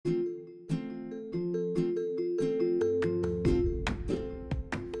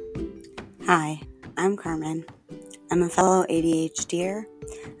Hi, I'm Carmen. I'm a fellow ADHDer.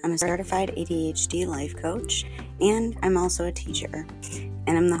 I'm a certified ADHD life coach, and I'm also a teacher.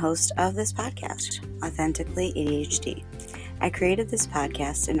 And I'm the host of this podcast, Authentically ADHD. I created this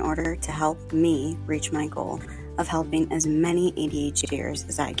podcast in order to help me reach my goal of helping as many ADHDers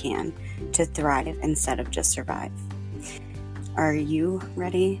as I can to thrive instead of just survive. Are you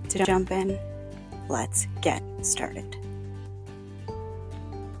ready to jump in? Let's get started.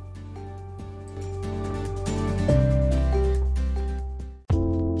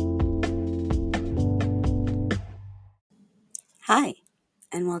 Hi,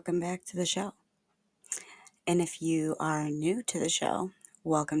 and welcome back to the show. And if you are new to the show,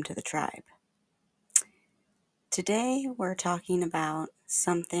 welcome to the tribe. Today we're talking about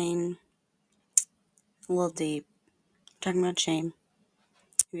something a little deep. We're talking about shame.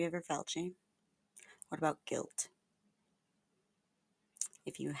 Have you ever felt shame? What about guilt?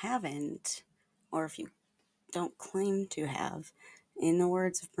 If you haven't, or if you don't claim to have, in the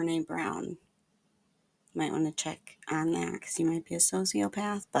words of Brene Brown, you might want to check on that because you might be a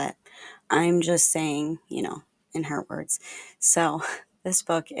sociopath, but I'm just saying, in her words. So this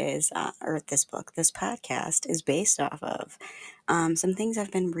podcast is based off of some things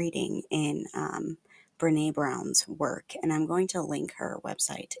I've been reading in Brene Brown's work, and I'm going to link her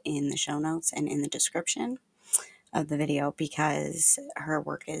website in the show notes and in the description of the video because her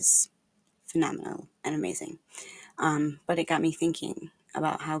work is phenomenal and amazing. But it got me thinking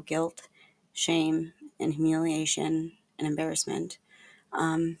about how guilt, shame, and humiliation and embarrassment,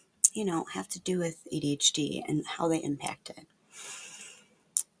 have to do with ADHD and how they impact it.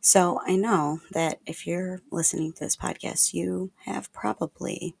 So I know that if you're listening to this podcast, you have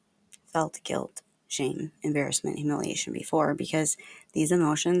probably felt guilt, shame, embarrassment, humiliation before because these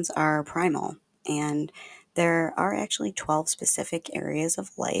emotions are primal. And there are actually 12 specific areas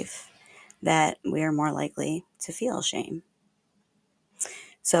of life that we are more likely to feel shame.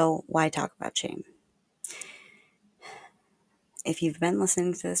 So why talk about shame? If you've been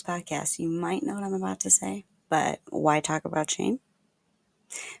listening to this podcast, you might know what I'm about to say, but why talk about shame?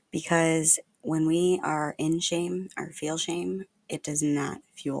 Because when we are in shame or feel shame, it does not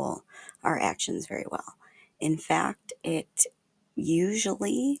fuel our actions very well. In fact, it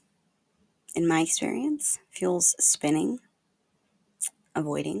usually, in my experience, fuels spinning,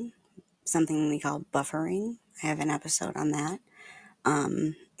 avoiding, something we call buffering. I have an episode on that.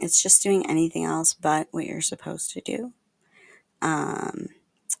 It's just doing anything else but what you're supposed to do.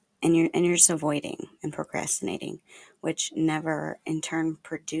 And you're just avoiding and procrastinating, which never in turn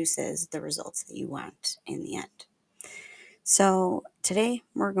produces the results that you want in the end. So today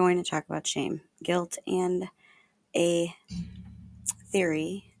we're going to talk about shame, guilt, and a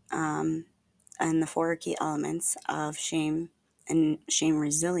theory and the 4 key elements of shame and shame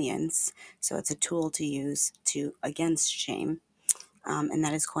resilience. So it's a tool to use against shame. And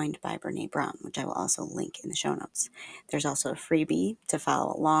that is coined by Brene Brown, which I will also link in the show notes. There's also a freebie to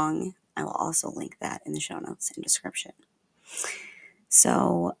follow along. I will also link that in the show notes and description.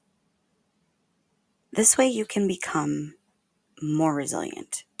 So this way you can become more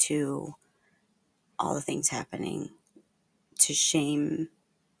resilient to all the things happening, to shame,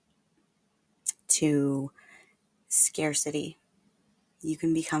 to scarcity. You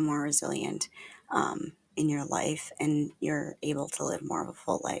can become more resilient in your life, and you're able to live more of a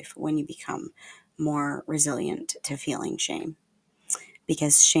full life when you become more resilient to feeling shame.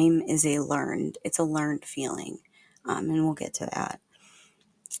 Because shame is a learned feeling, and we'll get to that.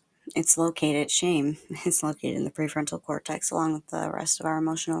 Shame is located in the prefrontal cortex along with the rest of our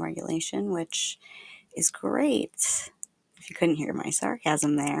emotional regulation, which is great. If you couldn't hear my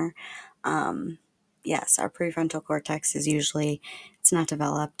sarcasm there, yes, our prefrontal cortex is it's not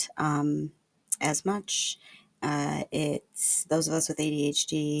developed as much. It's those of us with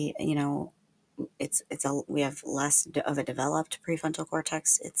ADHD, we have less of a developed prefrontal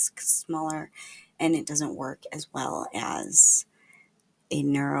cortex. It's smaller, and it doesn't work as well as a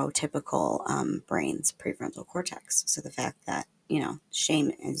neurotypical brain's prefrontal cortex. So the fact that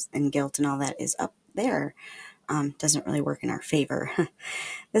shame and guilt and all that is up there doesn't really work in our favor.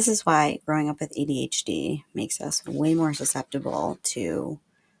 This is why growing up with ADHD makes us way more susceptible to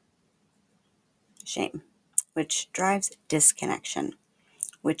shame, which drives disconnection,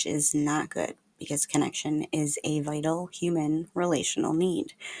 which is not good because connection is a vital human relational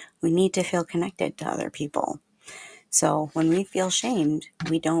need. We need to feel connected to other people. So when we feel shamed,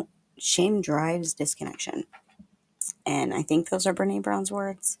 shame drives disconnection. And I think those are Brene Brown's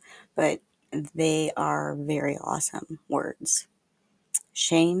words, but they are very awesome words.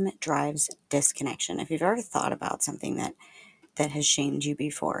 Shame drives disconnection. If you've ever thought about something that that has shamed you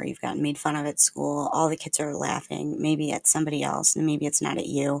before. You've gotten made fun of at school. All the kids are laughing, maybe at somebody else, and maybe it's not at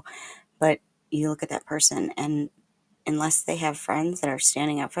you. But you look at that person, and unless they have friends that are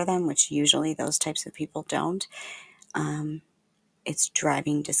standing up for them, which usually those types of people don't, it's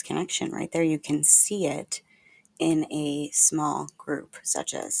driving disconnection right there. You can see it in a small group,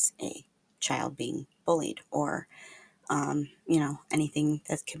 such as a child being bullied, or anything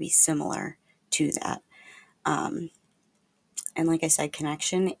that could be similar to that. And like I said,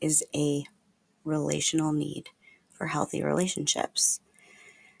 connection is a relational need for healthy relationships.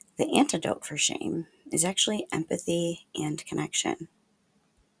 The antidote for shame is actually empathy and connection,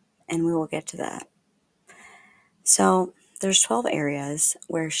 and we will get to that. So there's 12 areas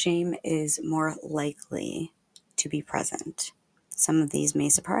where shame is more likely to be present. Some of these may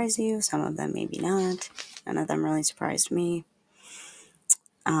surprise you, some of them maybe not. None of them really surprised me.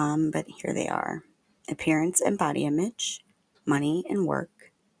 But here they are: appearance and body image, money and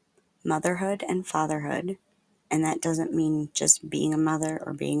work, motherhood and fatherhood. And that doesn't mean just being a mother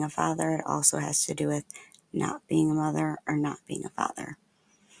or being a father. It also has to do with not being a mother or not being a father.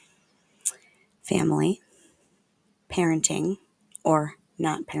 Family, parenting or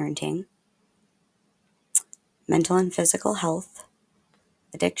not parenting, mental and physical health,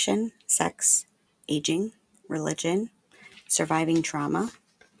 addiction, sex, aging, religion, surviving trauma,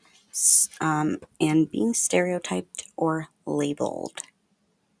 and being stereotyped or labeled.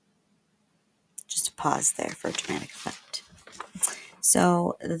 Just a pause there for dramatic effect.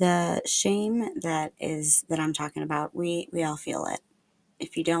 So the shame that I'm talking about, we all feel it.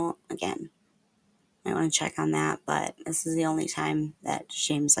 If you don't, again, I want to check on that, but this is the only time that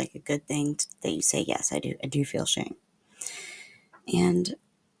shame's like a good thing that you say, yes, I do feel shame. And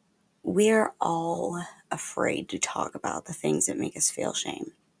we're all afraid to talk about the things that make us feel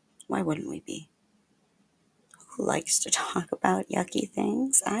shame. Why wouldn't we be? Who likes to talk about yucky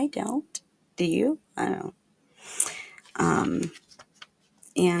things? I don't. Do you? I don't.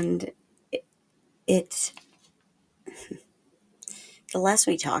 And it the less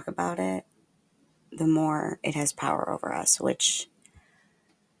we talk about it, the more it has power over us, which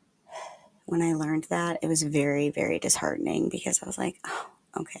when I learned that, it was very, very disheartening, because I was like, oh,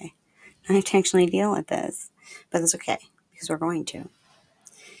 okay, I have to actually deal with this. But that's okay, because we're going to.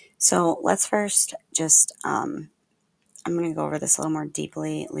 So let's first just, I'm going to go over this a little more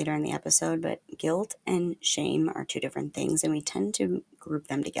deeply later in the episode, but guilt and shame are two different things, and we tend to group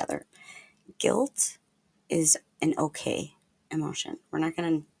them together. Guilt is an okay emotion. We're not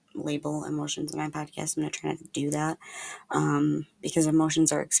going to label emotions in my podcast. I'm going to try not to do that, because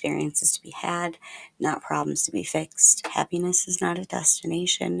emotions are experiences to be had, not problems to be fixed. Happiness is not a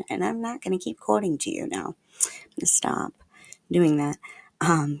destination, and I'm not going to keep quoting to you now. I'm going to stop doing that.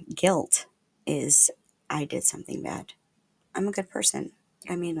 Guilt is, I did something bad. I'm a good person.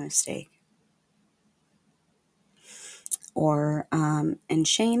 I made a mistake. Or, and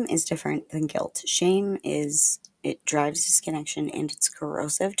shame is different than guilt. Shame is, it drives disconnection, and it's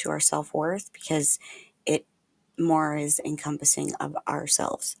corrosive to our self-worth, because it more is encompassing of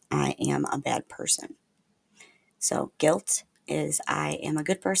ourselves. I am a bad person. So guilt is, I am a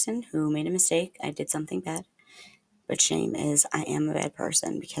good person who made a mistake. I did something bad. But shame is, I am a bad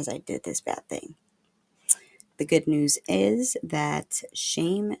person because I did this bad thing. The good news is that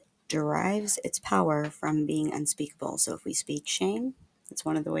shame derives its power from being unspeakable. So if we speak shame, it's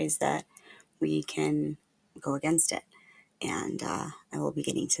one of the ways that we can go against it. And I will be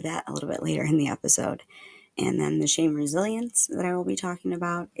getting to that a little bit later in the episode. And then the shame resilience that I will be talking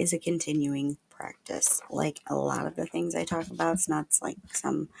about is a continuing practice. Like a lot of the things I talk about, it's not like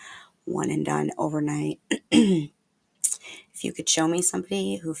some one and done overnight. If you could show me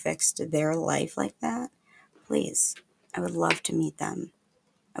somebody who fixed their life like that, please, I would love to meet them.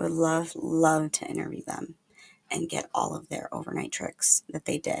 I would love to interview them and get all of their overnight tricks that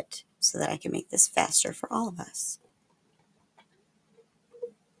they did, so that I can make this faster for all of us.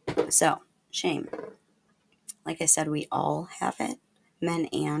 So, shame. Like I said, we all have it, men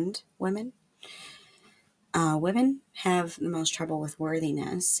and women. Women have the most trouble with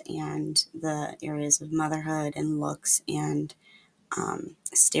worthiness and the areas of motherhood and looks and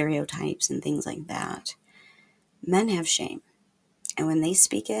stereotypes and things like that. Men have shame. And when they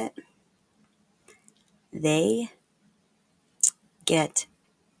speak it, they get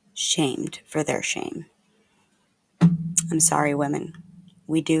shamed for their shame. I'm sorry, women.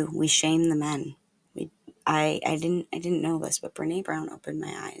 We do. We shame the men. I didn't know this, but Brene Brown opened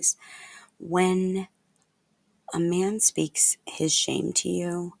my eyes. When a man speaks his shame to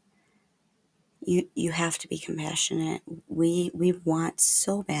you, you have to be compassionate. We want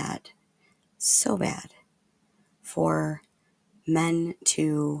so bad for men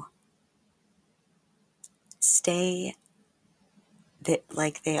to stay that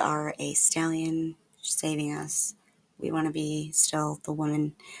like they are a stallion saving us. We want to be still the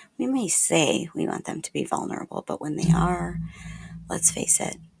woman. We may say we want them to be vulnerable, but when they are, let's face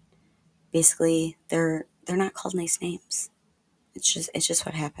it, basically they're not called nice names. It's just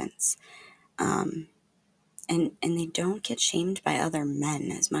what happens. Um, and they don't get shamed by other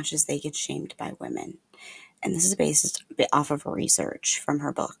men as much as they get shamed by women. And this is based a bit off of research from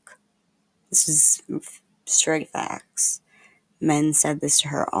her book. This is straight facts. Men said this to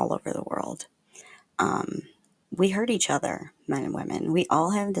her all over the world. Um, we hurt each other, men and women. We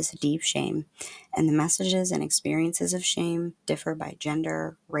all have this deep shame, and the messages and experiences of shame differ by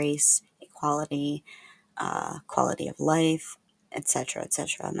gender, race, equality, quality of life, etc.,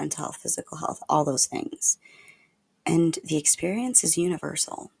 mental health, physical health, all those things. And the experience is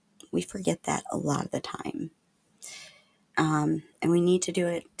universal. We forget that a lot of the time. And we need to do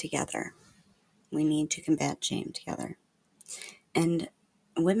it together. We need to combat shame together. And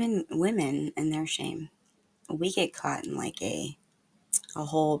women and their shame, we get caught in like a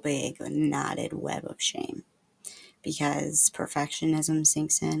whole big knotted web of shame because perfectionism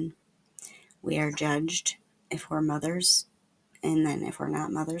sinks in. We are judged if we're mothers, and then if we're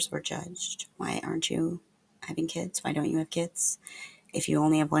not mothers, we're judged. Why aren't you having kids? Why don't you have kids? If you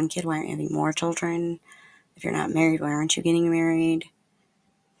only have one kid, why aren't you having more children? If you're not married, why aren't you getting married?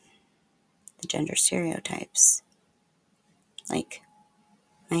 The gender stereotypes. Like,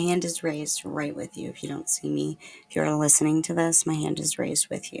 my hand is raised right with you. If you don't see me, if you're listening to this, my hand is raised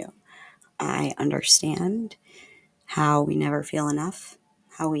with you. I understand how we never feel enough,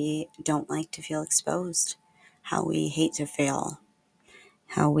 how we don't like to feel exposed, how we hate to fail,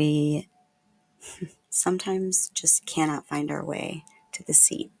 how we sometimes just cannot find our way to the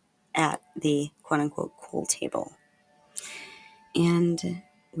seat at the quote unquote cool table. And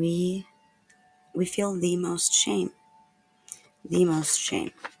we feel the most shame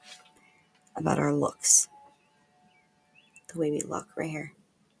about our looks, the way we look right here.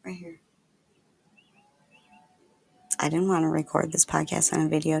 I didn't want to record this podcast on a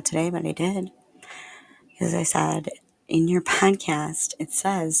video today, but I did. Because I said, in your podcast, it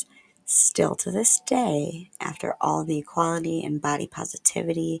says, still to this day, after all the equality and body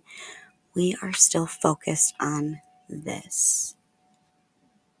positivity, we are still focused on this.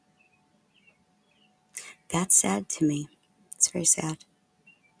 That's sad to me. It's very sad.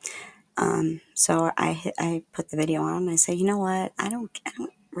 So I put the video on and I say, you know what? I don't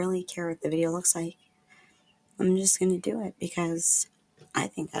really care what the video looks like. I'm just going to do it because I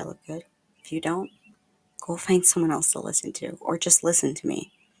think I look good. If you don't, go find someone else to listen to, or just listen to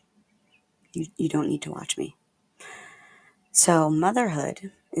me. You don't need to watch me. So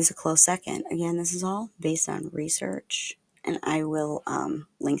motherhood is a close second. Again, this is all based on research, and I will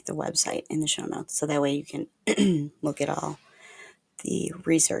link the website in the show notes so that way you can look at all the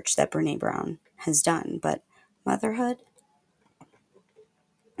research that Brene Brown has done. But motherhood,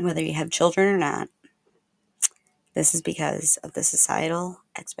 whether you have children or not, this is because of the societal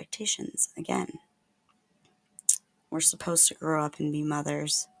expectations. Again, we're supposed to grow up and be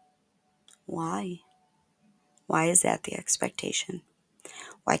mothers. Why? Why is that the expectation?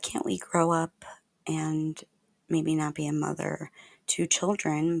 Why can't we grow up and maybe not be a mother to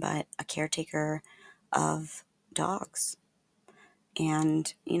children, but a caretaker of dogs?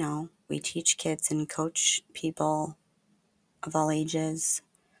 And, we teach kids and coach people of all ages.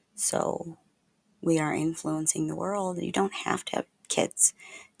 So we are influencing the world. You don't have to have kids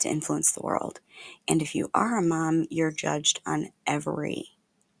to influence the world. And if you are a mom, you're judged on every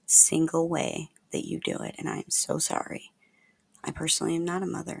single way that you do it. And I'm so sorry. I personally am not a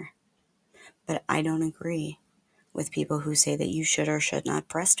mother, but I don't agree with people who say that you should or should not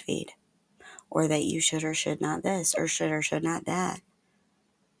breastfeed, or that you should or should not this, or should not that.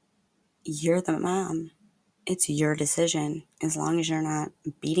 You're the mom. It's your decision, as long as you're not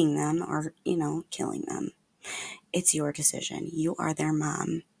beating them or, killing them. It's your decision. You are their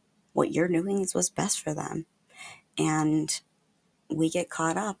mom. What you're doing is what's best for them. And we get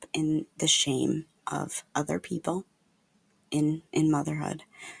caught up in the shame of other people in motherhood.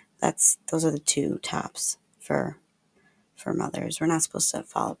 Those are the two tops for mothers. We're not supposed to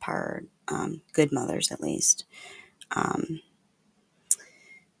fall apart. Good mothers, at least.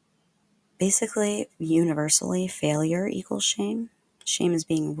 Basically, universally, failure equals shame. Shame is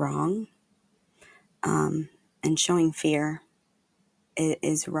being wrong. And showing fear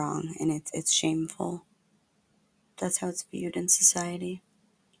is wrong, and it's shameful. That's how it's viewed in society.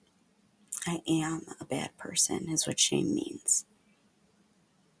 I am a bad person is what shame means.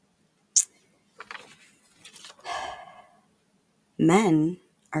 Men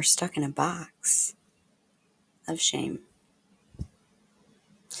are stuck in a box of shame.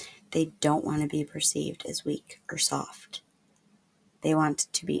 They don't want to be perceived as weak or soft. They want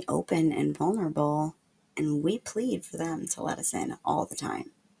to be open and vulnerable, and we plead for them to let us in all the time.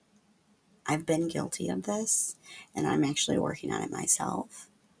 I've been guilty of this, and I'm actually working on it myself.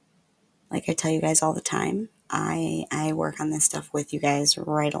 Like I tell you guys all the time, I work on this stuff with you guys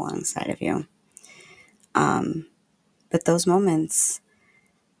right alongside of you. But those moments,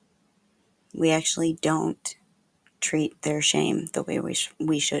 we actually don't treat their shame the way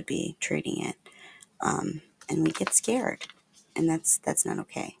we should be treating it. And we get scared, and that's not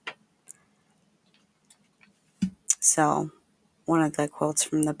okay. So one of the quotes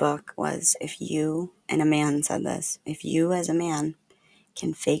from the book was, if you, and a man said this, if you as a man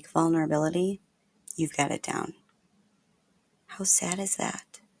can fake vulnerability, you've got it down. How sad is that?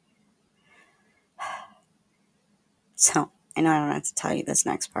 So I know I don't have to tell you this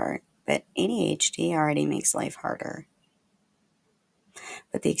next part, but ADHD already makes life harder.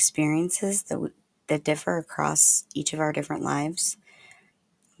 But the experiences that differ across each of our different lives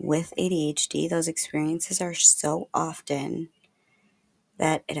with ADHD, those experiences are so often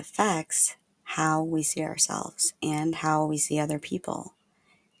that it affects how we see ourselves and how we see other people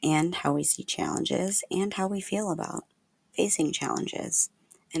and how we see challenges and how we feel about facing challenges.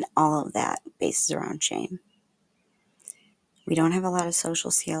 And all of that bases around shame. We don't have a lot of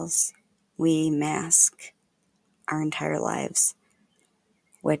social skills. We mask our entire lives,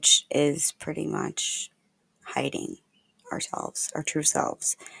 which is pretty much hiding ourselves, our true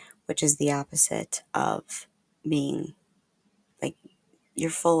selves, which is the opposite of being like, you're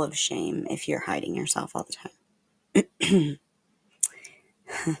full of shame if you're hiding yourself all the time.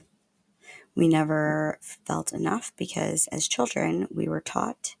 We never felt enough because as children, we were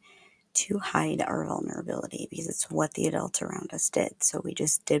taught to hide our vulnerability because it's what the adults around us did. So we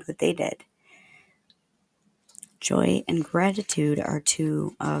just did what they did. Joy and gratitude are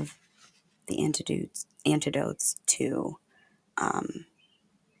two of the antidotes to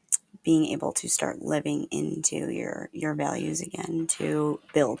being able to start living into your values again, to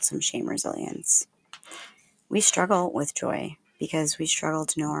build some shame resilience. We struggle with joy because we struggle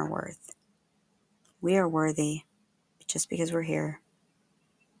to know our worth. We are worthy just because we're here.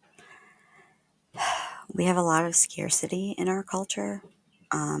 We have a lot of scarcity in our culture,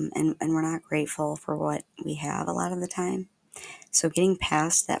 and we're not grateful for what we have a lot of the time. So getting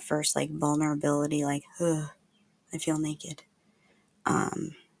past that first vulnerability, ugh, I feel naked,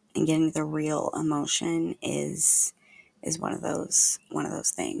 and getting the real emotion is one of those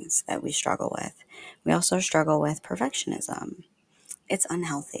things that we struggle with. We also struggle with perfectionism. It's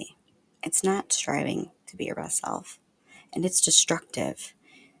unhealthy. It's not striving to be your best self, and it's destructive.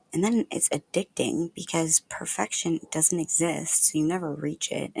 And then it's addicting because perfection doesn't exist, so you never reach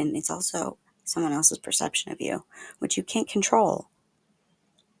it. And it's also someone else's perception of you, which you can't control.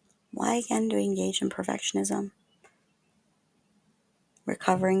 Why again do we engage in perfectionism?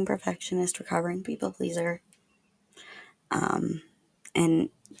 Recovering perfectionist, recovering people pleaser. And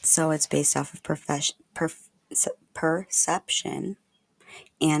so it's based off of perception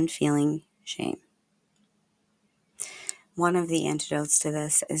and feeling shame. One of the antidotes to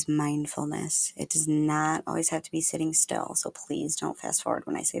this is mindfulness. It does not always have to be sitting still, so please don't fast forward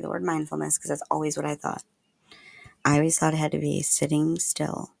when I say the word mindfulness, because that's always what I thought. I always thought it had to be sitting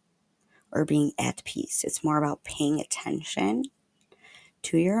still or being at peace. It's more about paying attention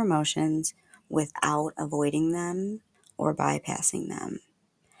to your emotions without avoiding them or bypassing them,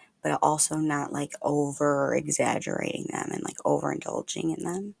 but also not over exaggerating them and overindulging in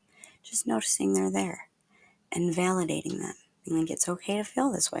them. Just noticing they're there and validating them. Being it's okay to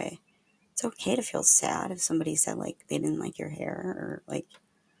feel this way. It's okay to feel sad if somebody said they didn't like your hair, or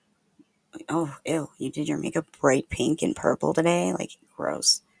oh, ew, you did your makeup bright pink and purple today.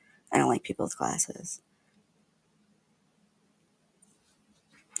 Gross. I don't like people with glasses.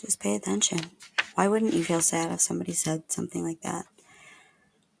 Just pay attention. Why wouldn't you feel sad if somebody said something like that?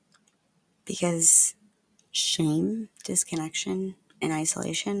 Because shame, disconnection, and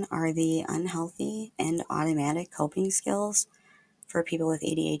isolation are the unhealthy and automatic coping skills for people with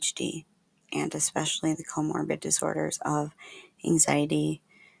ADHD, and especially the comorbid disorders of anxiety,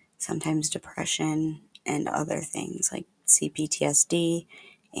 sometimes depression, and other things like CPTSD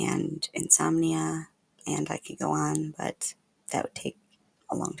and insomnia, and I could go on, but that would take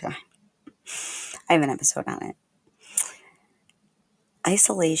a long time. I have an episode on it.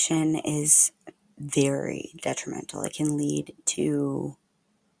 Isolation is very detrimental. It can lead to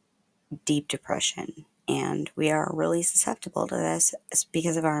deep depression And we are really susceptible to this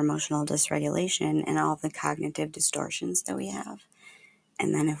because of our emotional dysregulation and all the cognitive distortions that we have.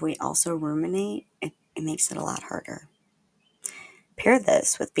 And then if we also ruminate, it makes it a lot harder. Pair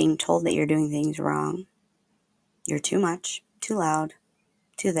this with being told that you're doing things wrong. You're too much, too loud,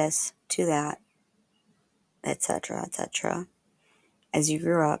 too this, too that, etc., etc. As you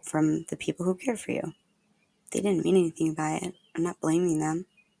grew up from the people who cared for you. They didn't mean anything by it. I'm not blaming them.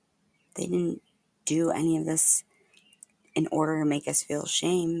 They didn't do any of this in order to make us feel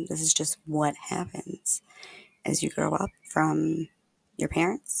shame. This is just what happens as you grow up, from your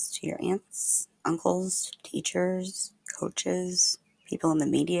parents to your aunts, uncles, teachers, coaches, people in the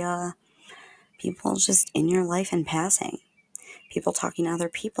media, people just in your life in passing, people talking to other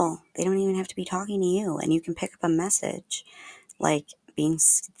people. They don't even have to be talking to you, and you can pick up a message like being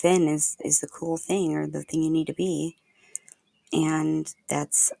thin is the cool thing or the thing you need to be. And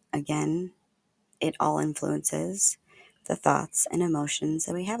that's, again, it all influences the thoughts and emotions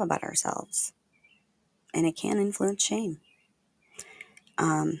that we have about ourselves. And it can influence shame.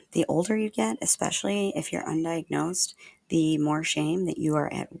 The older you get, especially if you're undiagnosed, the more shame that you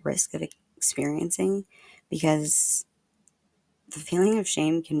are at risk of experiencing, because the feeling of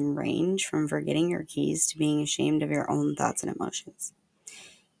shame can range from forgetting your keys to being ashamed of your own thoughts and emotions.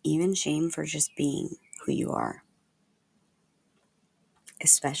 Even shame for just being who you are,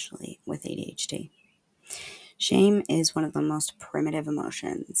 especially with ADHD. Shame is one of the most primitive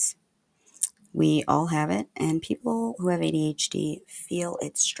emotions. We all have it, and people who have ADHD feel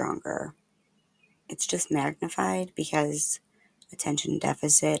it stronger. It's just magnified because attention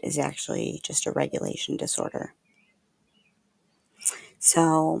deficit is actually just a regulation disorder.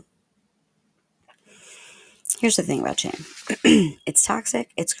 So here's the thing about shame. It's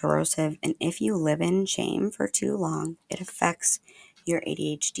toxic, it's corrosive, and if you live in shame for too long, it affects your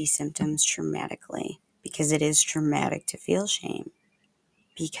ADHD symptoms traumatically, because it is traumatic to feel shame,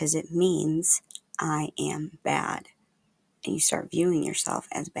 because it means I am bad, and you start viewing yourself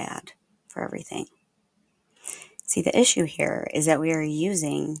as bad for everything. See, the issue here is that we are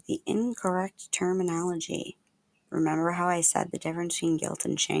using the incorrect terminology. Remember how I said the difference between guilt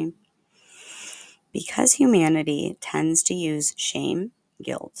and shame? Because humanity tends to use shame,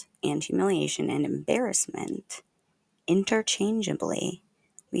 guilt, and humiliation and embarrassment interchangeably,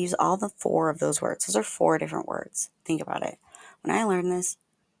 we use all the 4 of those words. Those are 4 different words. Think about it. When I learned this,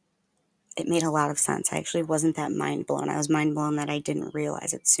 it made a lot of sense. I actually wasn't that mind blown. I was mind blown that I didn't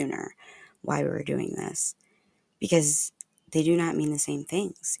realize it sooner, why we were doing this. Because they do not mean the same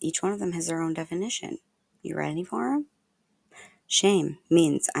things. Each one of them has their own definition. You ready for them? Shame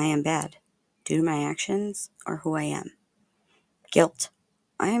means I am bad due to my actions or who I am. Guilt.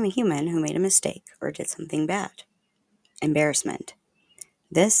 I am a human who made a mistake or did something bad. Embarrassment.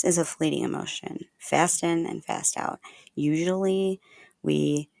 This is a fleeting emotion, fast in and fast out. Usually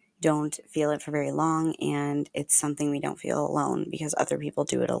we don't feel it for very long, and it's something we don't feel alone because other people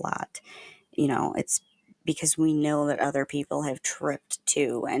do it a lot. It's because we know that other people have tripped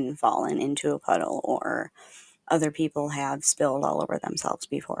too and fallen into a puddle, or other people have spilled all over themselves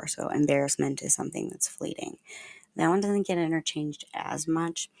before. So embarrassment is something that's fleeting. That one doesn't get interchanged as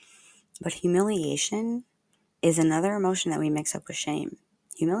much, but humiliation is another emotion that we mix up with shame.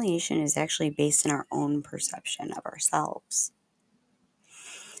 Humiliation is actually based in our own perception of ourselves.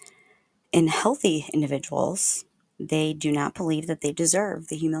 In healthy individuals, they do not believe that they deserve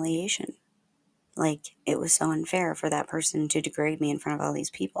the humiliation. Like, it was so unfair for that person to degrade me in front of all these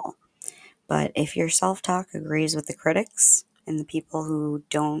people. But if your self-talk agrees with the critics and the people who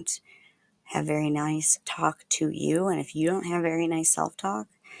don't have very nice talk to you, and if you don't have very nice self-talk,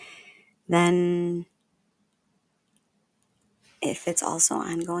 then if it's also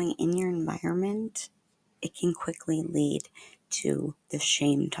ongoing in your environment, it can quickly lead to the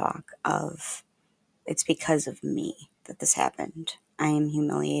shame talk of, it's because of me that this happened. I am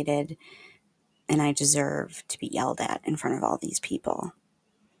humiliated and I deserve to be yelled at in front of all these people.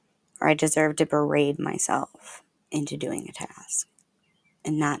 Or I deserve to berate myself into doing a task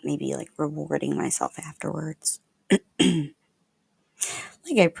and not maybe like rewarding myself afterwards.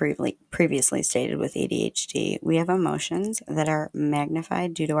 Like I previously stated with ADHD, we have emotions that are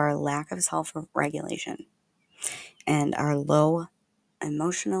magnified due to our lack of self-regulation and our low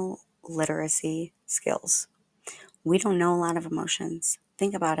emotional literacy skills. We don't know a lot of emotions.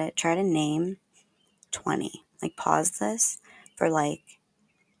 Think about it. Try to name 20. Pause this for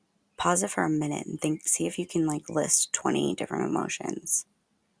pause it for a minute and see if you can list 20 different emotions.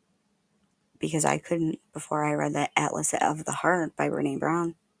 Because I couldn't before I read that Atlas of the Heart by Brené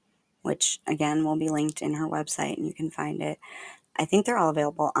Brown, which again will be linked in her website and you can find it. I think they're all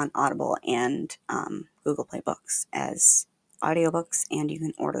available on Audible and Google Play Books as audiobooks, and you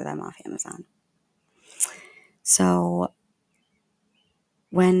can order them off Amazon. So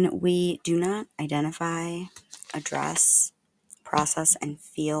when we do not identify, address, process, and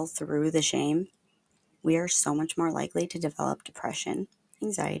feel through the shame, we are so much more likely to develop depression,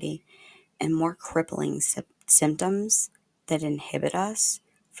 anxiety, and more crippling symptoms that inhibit us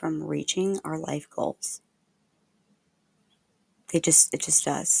from reaching our life goals. It just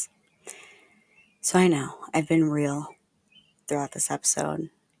does. So I know I've been real throughout this episode,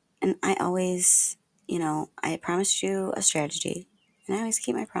 and I always, I promised you a strategy, and I always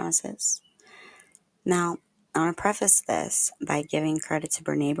keep my promises. Now, I want to preface this by giving credit to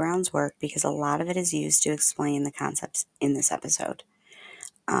Brené Brown's work because a lot of it is used to explain the concepts in this episode.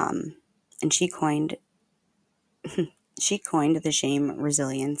 And she coined the shame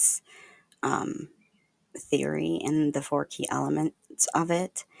resilience theory and the 4 key elements of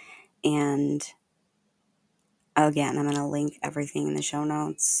it. And again, I'm going to link everything in the show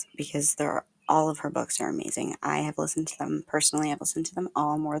notes because all of her books are amazing. I have listened to them personally. I've listened to them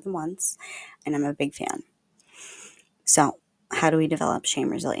all more than once, and I'm a big fan. So, how do we develop shame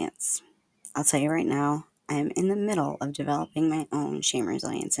resilience? I'll tell you right now, I'm in the middle of developing my own shame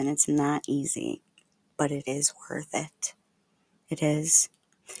resilience, and it's not easy, but it is worth it. It is.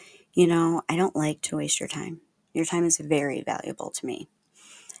 I don't like to waste your time. Your time is very valuable to me.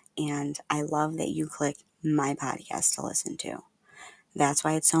 And I love that you click my podcast to listen to. That's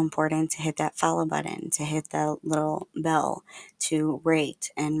why it's so important to hit that follow button, to hit the little bell, to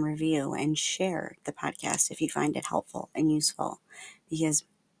rate and review and share the podcast if you find it helpful and useful. Because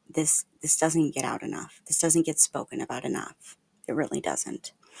this doesn't get out enough. This doesn't get spoken about enough. It really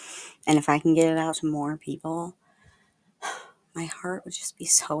doesn't. And if I can get it out to more people, my heart would just be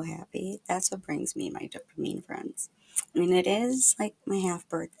so happy. That's what brings me my dopamine, friends. I mean, it is like my half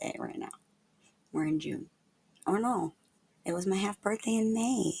birthday right now. We're in June. Oh no, it was my half birthday in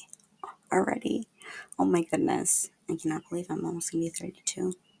May already. Oh my goodness. I cannot believe I'm almost going to be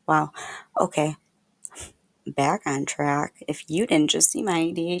 32. Wow. Okay. Back on track. If you didn't just see my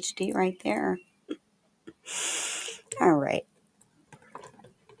ADHD right there. All right.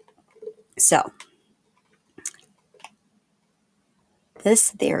 So,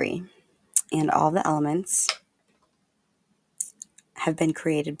 this theory and all the elements have been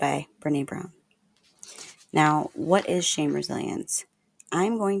created by Brené Brown. Now, what is shame resilience?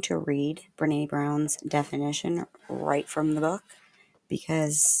 I'm going to read Brené Brown's definition right from the book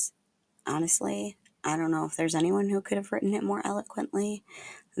because, honestly, I don't know if there's anyone who could have written it more eloquently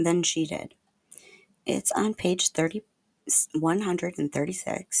than she did. It's on page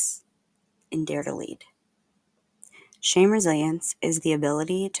 136 in Dare to Lead. Shame resilience is the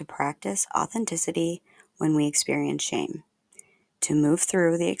ability to practice authenticity when we experience shame, to move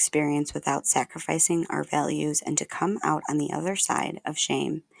through the experience without sacrificing our values, and to come out on the other side of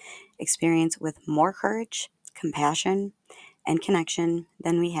shame experience with more courage, compassion, and connection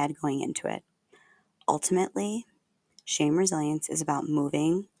than we had going into it. Ultimately, shame resilience is about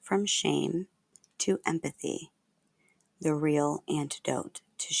moving from shame to empathy, the real antidote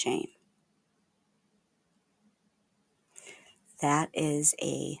to shame. That is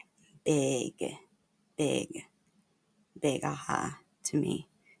a big, big, big aha to me.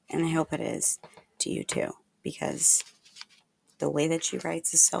 And I hope it is to you too, because the way that she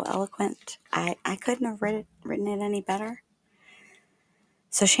writes is so eloquent. I couldn't have written it any better.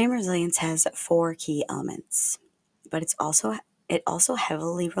 So shame resilience has 4 key elements, but it also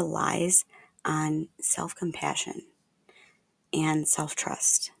heavily relies on self-compassion and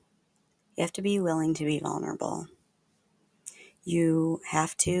self-trust. You have to be willing to be vulnerable. You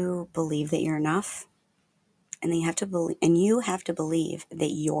have to believe that you're enough, and you have to believe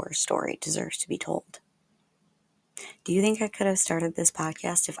that your story deserves to be told. Do you think I could have started this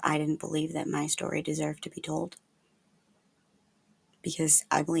podcast if I didn't believe that my story deserved to be told? Because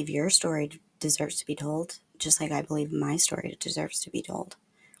I believe your story deserves to be told, just like I believe my story deserves to be told,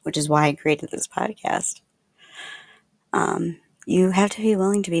 which is why I created this podcast. You have to be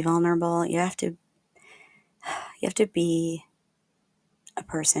willing to be vulnerable. You have to be a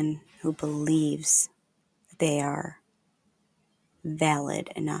person who believes that they are valid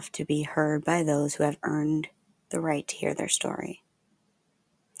enough to be heard by those who have earned the right to hear their story.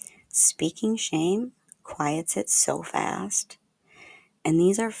 Speaking shame quiets it so fast. And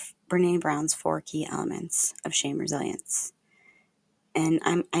these are Brené Brown's 4 key elements of shame resilience. And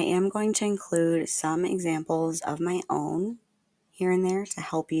I am going to include some examples of my own here and there to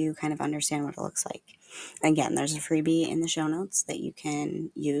help you kind of understand what it looks like. Again, there's a freebie in the show notes that you can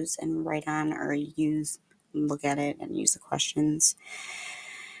use and write on, or look at it and use the questions.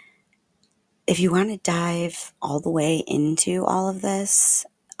 If you want to dive all the way into all of this,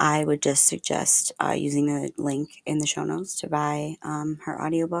 I would just suggest using the link in the show notes to buy her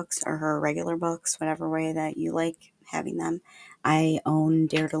audiobooks or her regular books, whatever way that you like having them. I own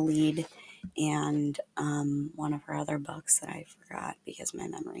Dare to Lead and one of her other books that I forgot because my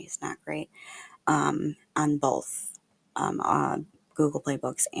memory is not great, on both Google Play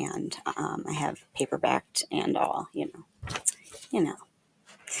Books, and I have paperbacked and all, you know.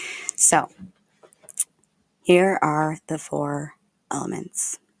 So here are the 4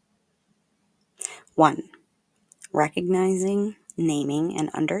 elements. 1, recognizing, naming,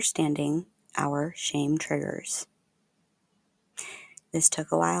 and understanding our shame triggers. This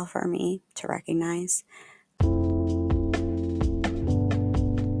took a while for me to recognize. It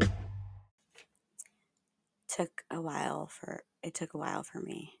took a while for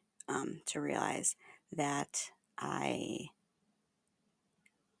me to realize that I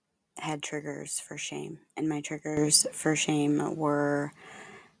had triggers for shame, and my triggers for shame were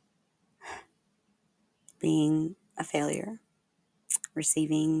being a failure,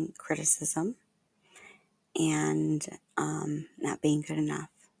 receiving criticism, and not being good enough.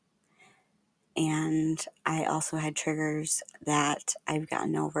 And I also had triggers that I've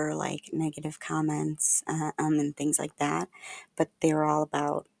gotten over, like negative comments and things like that. But they were all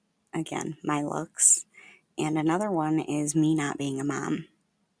about, again, my looks. And another one is me not being a mom.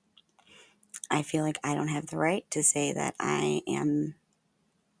 I feel like I don't have the right to say that I am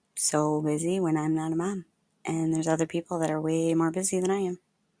so busy when I'm not a mom. And there's other people that are way more busy than I am.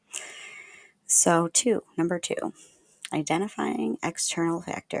 So, number 2. Identifying external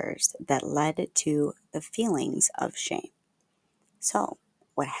factors that led to the feelings of shame. So,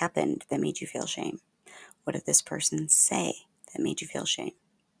 what happened that made you feel shame? What did this person say that made you feel shame?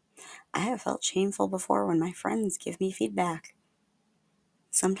 I have felt shameful before when my friends give me feedback.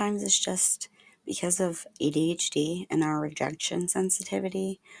 Sometimes it's just because of ADHD and our rejection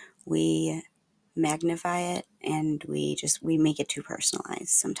sensitivity, we magnify it and we make it too personalized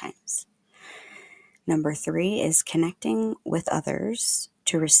sometimes. Number 3 is connecting with others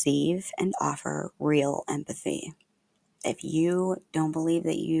to receive and offer real empathy. If you don't believe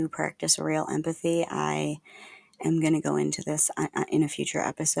that you practice real empathy, I am going to go into this in a future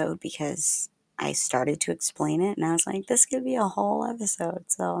episode because I started to explain it and I was like, this could be a whole episode,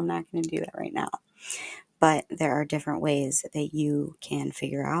 so I'm not going to do that right now. But there are different ways that you can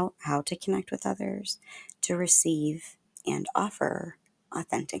figure out how to connect with others, to receive and offer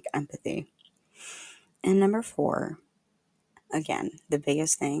authentic empathy. And number 4, again, the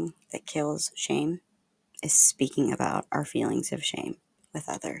biggest thing that kills shame is speaking about our feelings of shame with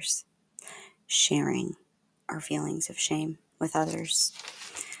others, sharing our feelings of shame with others.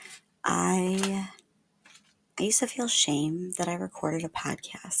 I used to feel shame that I recorded a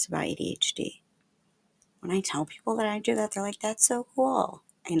podcast about ADHD. When I tell people that I do that, they're like, that's so cool.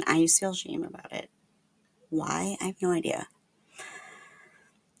 And I used to feel shame about it. Why? I have no idea.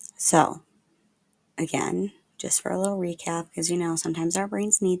 So, again, just for a little recap, because sometimes our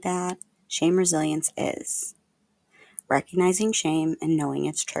brains need that. Shame resilience is recognizing shame and knowing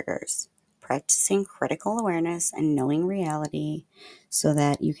its triggers, practicing critical awareness and knowing reality so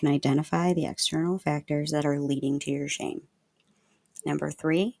that you can identify the external factors that are leading to your shame. Number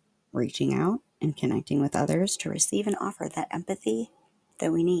 3, reaching out and connecting with others to receive and offer that empathy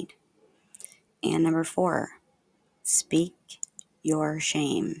that we need. And number 4, speak your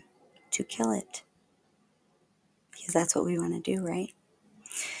shame to kill it. Because that's what we want to do, right?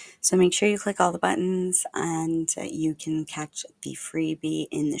 So make sure you click all the buttons and you can catch the freebie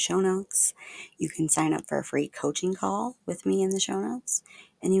in the show notes. You can sign up for a free coaching call with me in the show notes.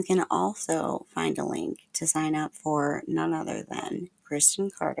 And you can also find a link to sign up for none other than Kristen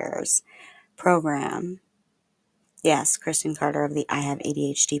Carter's program. Yes, Kristen Carter of the I Have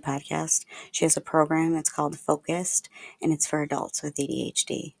ADHD podcast. She has a program. It's called Focused, and it's for adults with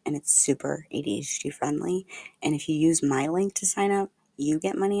ADHD, and it's super ADHD friendly. And if you use my link to sign up, you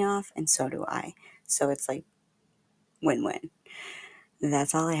get money off, and so do I. So it's like win-win.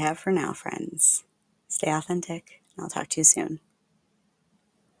 That's all I have for now, friends. Stay authentic, and I'll talk to you soon.